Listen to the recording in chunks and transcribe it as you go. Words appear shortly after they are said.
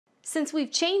Since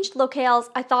we've changed locales,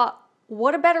 I thought,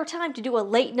 what a better time to do a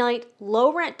late night,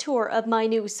 low rent tour of my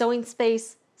new sewing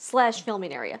space /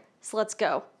 filming area. So let's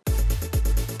go.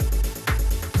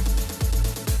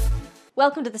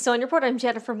 Welcome to the Sewing Report. I'm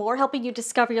Jennifer Moore, helping you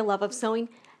discover your love of sewing.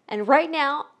 And right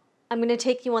now, I'm going to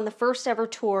take you on the first ever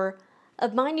tour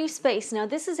of my new space. Now,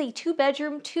 this is a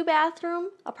 2-bedroom, 2-bathroom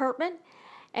apartment,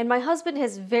 and my husband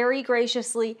has very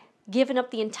graciously given up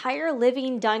the entire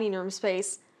living dining room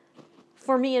space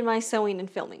for me and my sewing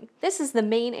and filming. This is the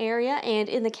main area, and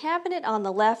in the cabinet on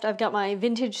the left, I've got my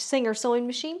vintage Singer sewing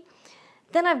machine.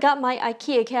 Then I've got my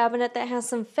IKEA cabinet that has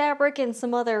some fabric and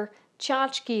some other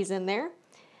tchotchkes in there.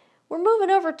 We're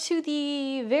moving over to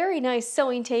the very nice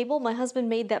sewing table. My husband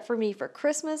made that for me for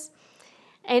Christmas.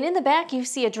 And in the back, you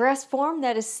see a dress form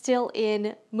that is still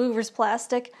in mover's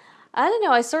plastic. I don't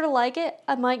know, I sort of like it.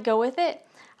 I might go with it.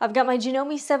 I've got my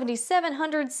Janome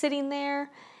 7700 sitting there,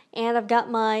 and I've got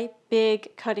my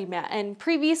big cutting mat. And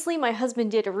previously, my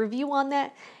husband did a review on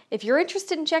that. If you're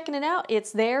interested in checking it out,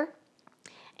 it's there.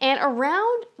 And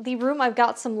around the room, I've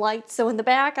got some lights. So in the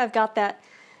back, I've got that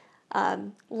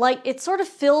light. It sort of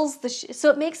fills so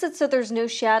it makes it so there's no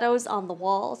shadows on the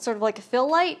wall. It's sort of like a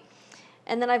fill light.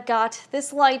 And then I've got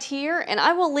this light here, and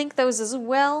I will link those as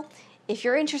well if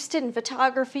you're interested in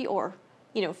photography or,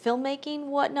 filmmaking,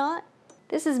 whatnot.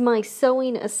 This is my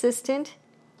sewing assistant.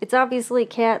 It's obviously a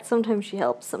cat. Sometimes she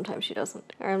helps, sometimes she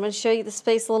doesn't. All right, I'm going to show you the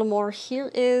space a little more.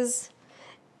 Here is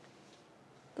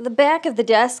the back of the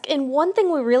desk. And one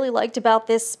thing we really liked about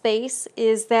this space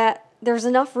is that there's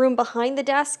enough room behind the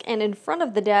desk and in front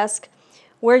of the desk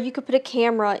where you could put a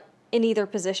camera in either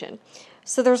position.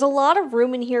 So there's a lot of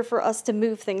room in here for us to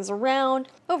move things around.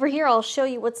 Over here, I'll show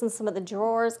you what's in some of the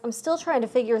drawers. I'm still trying to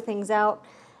figure things out,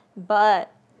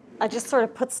 but I just sort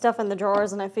of put stuff in the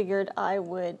drawers, and I figured I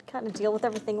would kind of deal with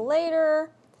everything later.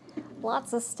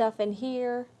 Lots of stuff in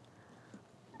here.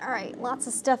 All right, lots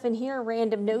of stuff in here,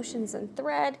 random notions and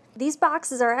thread. These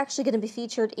boxes are actually going to be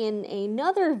featured in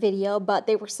another video, but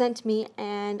they were sent to me,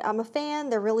 and I'm a fan.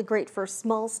 They're really great for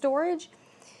small storage.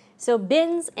 So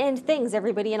bins and things,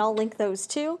 everybody, and I'll link those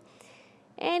too.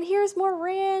 And here's more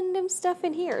random stuff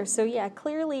in here. So yeah,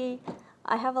 clearly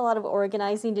I have a lot of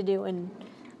organizing to do, and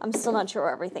I'm still not sure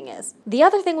where everything is. The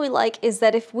other thing we like is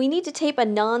that if we need to tape a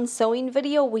non-sewing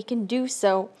video, we can do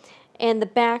so, and the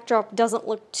backdrop doesn't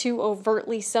look too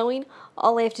overtly sewing.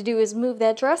 All I have to do is move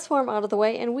that dress form out of the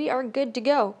way, and we are good to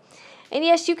go. And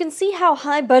yes, you can see how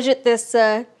high budget this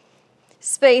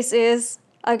space is.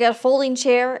 I've got a folding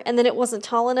chair, and then it wasn't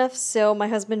tall enough, so my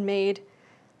husband made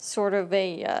sort of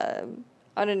a,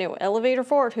 I don't know, elevator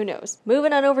for it, who knows.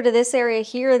 Moving on over to this area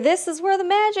here, this is where the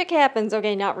magic happens.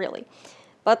 Okay, not really.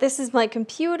 But this is my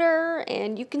computer,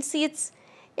 and you can see it's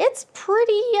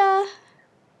pretty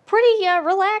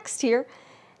relaxed here.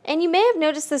 And you may have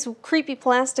noticed this creepy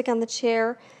plastic on the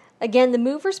chair. Again, the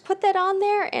movers put that on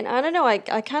there, and I don't know, I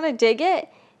kind of dig it.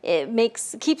 It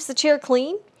keeps the chair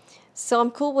clean, so I'm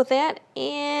cool with that.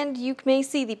 And you may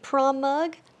see the prom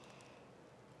mug.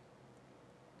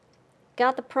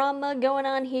 Got the prom mug going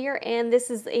on here, and this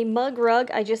is a mug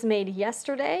rug I just made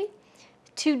yesterday.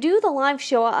 To do the live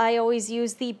show, I always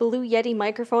use the Blue Yeti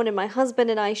microphone, and my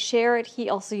husband and I share it. He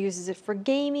also uses it for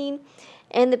gaming.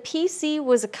 And the PC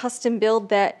was a custom build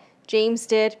that James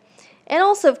did. And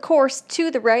also, of course,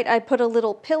 to the right, I put a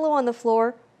little pillow on the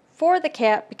floor for the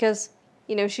cat because,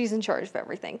 she's in charge of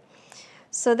everything.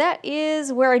 So that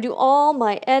is where I do all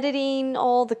my editing,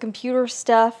 all the computer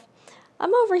stuff.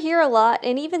 I'm over here a lot,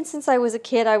 and even since I was a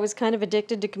kid, I was kind of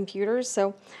addicted to computers,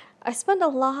 so I spend a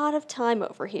lot of time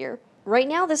over here. Right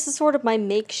now, this is sort of my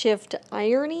makeshift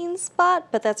ironing spot,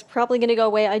 but that's probably going to go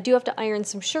away. I do have to iron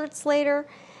some shirts later,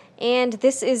 and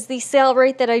this is the sale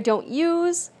rate that I don't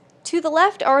use. To the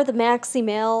left are the Maxi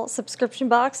Mail subscription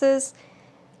boxes.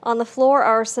 On the floor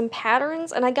are some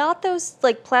patterns, and I got those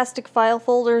like plastic file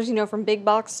folders, from big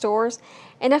box stores,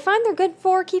 and I find they're good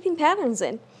for keeping patterns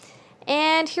in.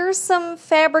 And here's some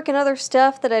fabric and other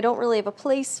stuff that I don't really have a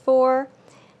place for,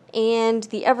 and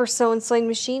the EverSewn sewing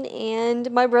machine, and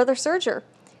my brother serger,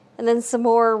 and then some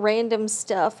more random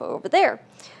stuff over there.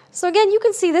 So again, you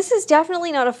can see this is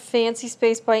definitely not a fancy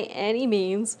space by any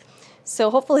means,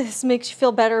 so hopefully this makes you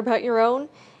feel better about your own.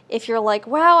 If you're like,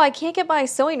 wow, I can't get my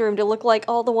sewing room to look like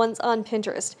all the ones on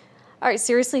Pinterest. Alright,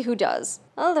 seriously, who does?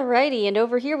 Alrighty, and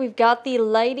over here we've got the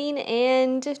lighting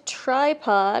and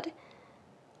tripod.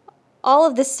 All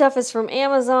of this stuff is from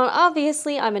Amazon.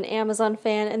 Obviously, I'm an Amazon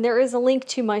fan, and there is a link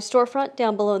to my storefront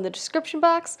down below in the description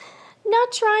box.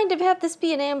 Not trying to have this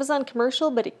be an Amazon commercial,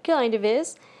 but it kind of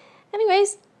is.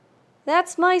 Anyways,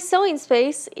 that's my sewing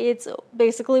space. It's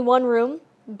basically one room.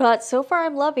 But so far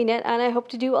I'm loving it, and I hope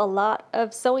to do a lot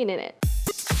of sewing in it.